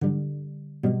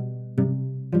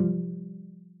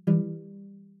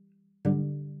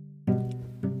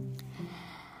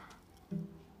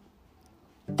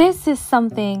This is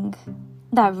something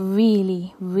that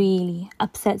really, really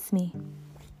upsets me.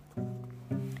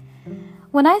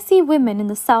 When I see women in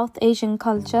the South Asian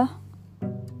culture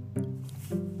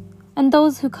and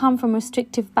those who come from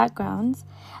restrictive backgrounds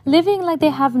living like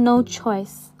they have no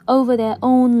choice over their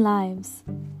own lives.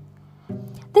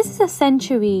 This is a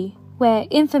century where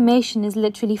information is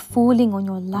literally falling on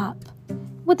your lap.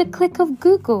 With a click of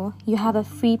Google, you have a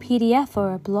free PDF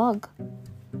or a blog.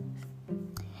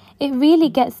 It really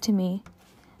gets to me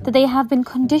that they have been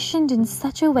conditioned in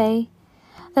such a way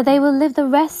that they will live the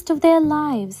rest of their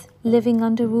lives living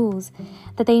under rules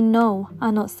that they know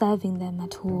are not serving them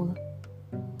at all.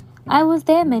 I was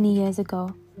there many years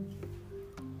ago.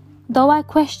 Though I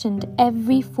questioned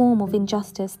every form of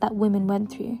injustice that women went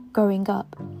through growing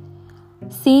up,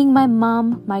 seeing my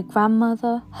mum, my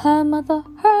grandmother, her mother,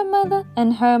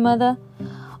 and her mother,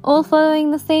 all following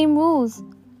the same rules,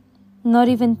 not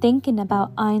even thinking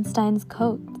about Einstein's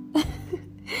quote,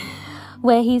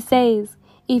 where he says,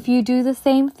 if you do the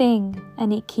same thing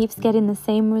and it keeps getting the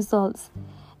same results,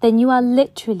 then you are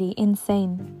literally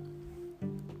insane.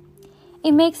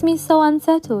 It makes me so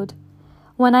unsettled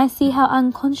when I see how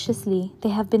unconsciously they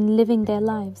have been living their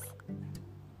lives.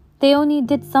 They only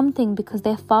did something because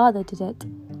their father did it.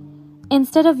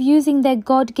 Instead of using their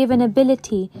God-given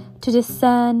ability to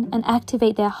discern and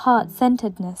activate their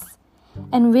heart-centeredness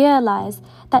and realize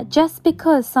that just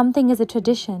because something is a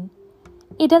tradition,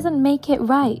 it doesn't make it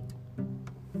right.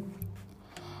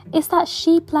 It's that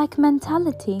sheep-like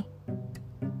mentality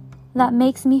that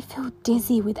makes me feel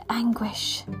dizzy with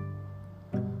anguish.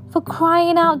 For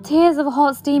crying out, tears of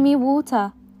hot steamy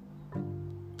water.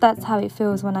 That's how it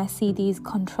feels when I see these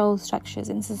control structures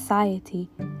in society.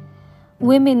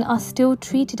 Women are still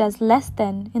treated as less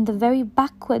than in the very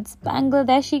backwards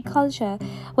Bangladeshi culture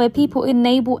where people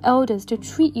enable elders to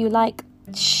treat you like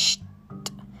shh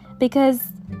because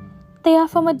they are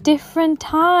from a different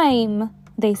time,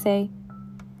 they say.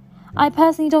 I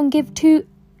personally don't give two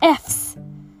F's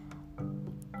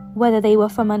whether they were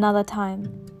from another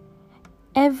time.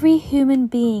 Every human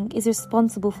being is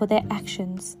responsible for their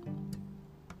actions.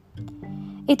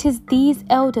 It is these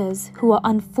elders who are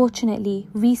unfortunately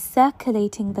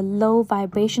recirculating the low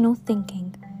vibrational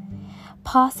thinking,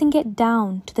 passing it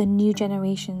down to the new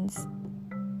generations.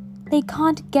 They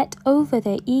can't get over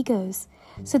their egos,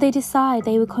 so they decide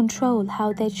they will control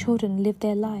how their children live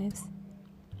their lives.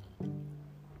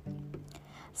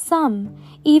 Some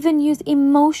even use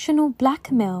emotional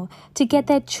blackmail to get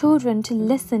their children to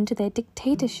listen to their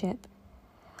dictatorship,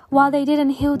 while they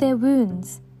didn't heal their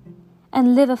wounds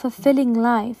and live a fulfilling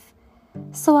life,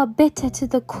 so are bitter to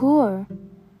the core,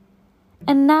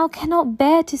 and now cannot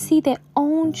bear to see their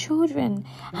own children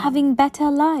having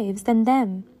better lives than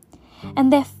them,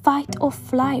 and their fight or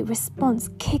flight response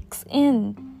kicks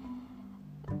in.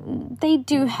 They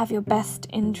do have your best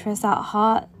interests at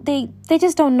heart. They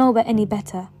just don't know any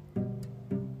better.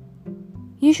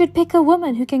 You should pick a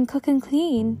woman who can cook and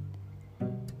clean.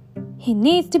 He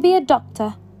needs to be a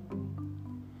doctor.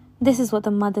 This is what the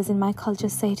mothers in my culture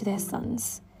say to their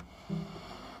sons,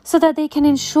 so that they can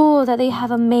ensure that they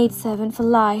have a maidservant for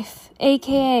life,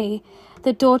 aka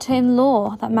the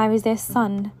daughter-in-law that marries their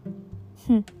son.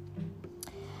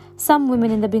 Some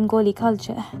women in the Bengali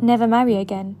culture never marry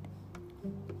again.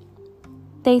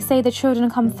 They say the children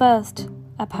come first,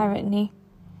 apparently,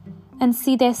 and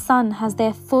see their son as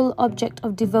their full object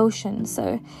of devotion,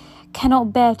 so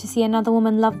cannot bear to see another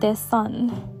woman love their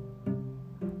son.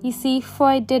 You see,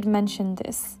 Freud did mention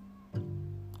this,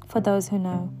 for those who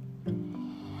know.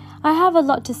 I have a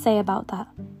lot to say about that.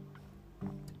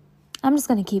 I'm just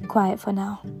going to keep quiet for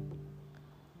now.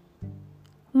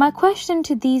 My question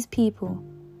to these people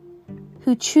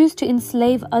who choose to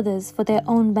enslave others for their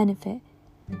own benefit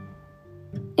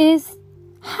is,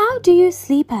 how do you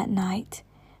sleep at night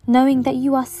knowing that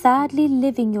you are sadly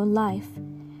living your life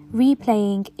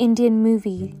replaying Indian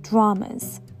movie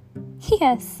dramas?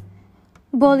 Yes,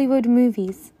 Bollywood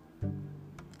movies.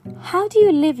 How do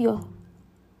you live your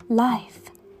life?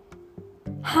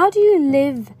 How do you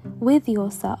live with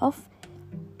yourself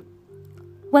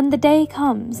when the day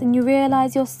comes and you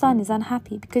realize your son is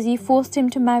unhappy because you forced him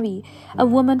to marry a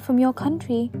woman from your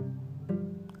country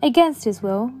against his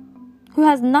will, who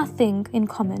has nothing in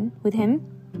common with him,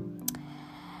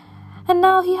 and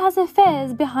now he has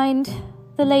affairs behind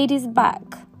the lady's back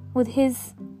with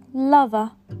his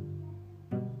lover?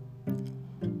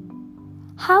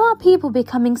 How are people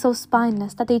becoming so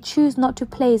spineless that they choose not to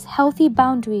place healthy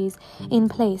boundaries in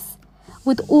place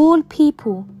with all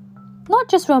people, not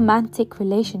just romantic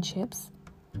relationships?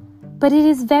 But it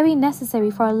is very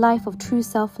necessary for a life of true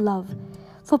self-love,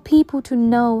 for people to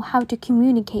know how to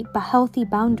communicate healthy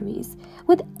boundaries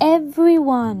with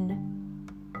everyone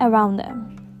around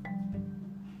them.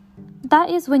 That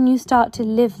is when you start to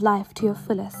live life to your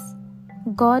fullest,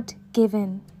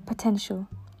 God-given potential.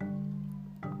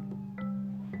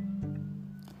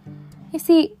 You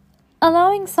see,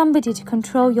 allowing somebody to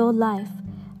control your life,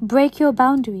 break your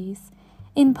boundaries,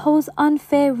 impose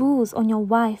unfair rules on your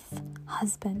wife,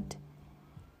 husband,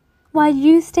 while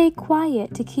you stay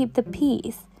quiet to keep the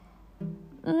peace,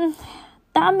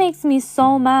 that makes me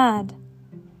so mad.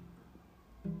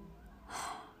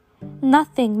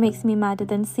 Nothing makes me madder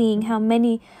than seeing how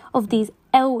many of these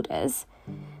elders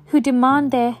who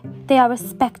demand they are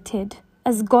respected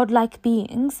as godlike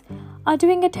beings are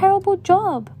doing a terrible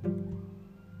job,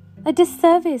 a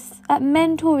disservice at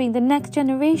mentoring the next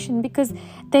generation because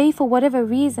they, for whatever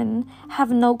reason,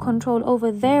 have no control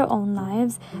over their own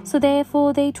lives, so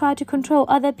therefore they try to control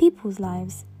other people's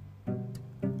lives.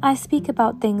 I speak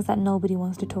about things that nobody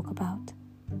wants to talk about.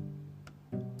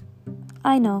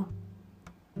 I know.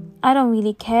 I don't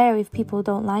really care if people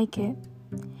don't like it.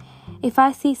 If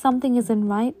I see something isn't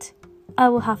right, I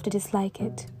will have to dislike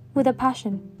it with a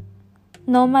passion,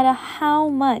 no matter how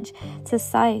much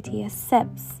society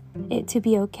accepts it to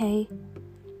be okay.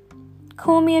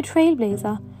 Call me a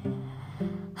trailblazer.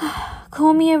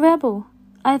 Call me a rebel.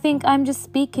 I think I'm just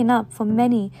speaking up for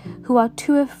many who are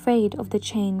too afraid of the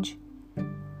change,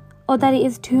 or that it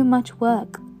is too much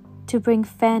work to bring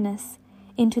fairness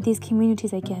into these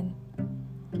communities again.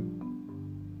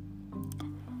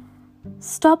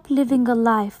 Stop living a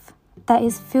life that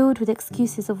is filled with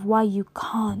excuses of why you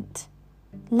can't.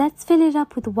 Let's fill it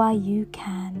up with why you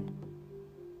can.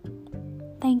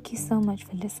 Thank you so much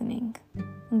for listening.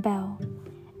 Belle,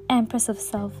 Empress of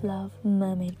Self-Love,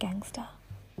 Mermaid Gangster.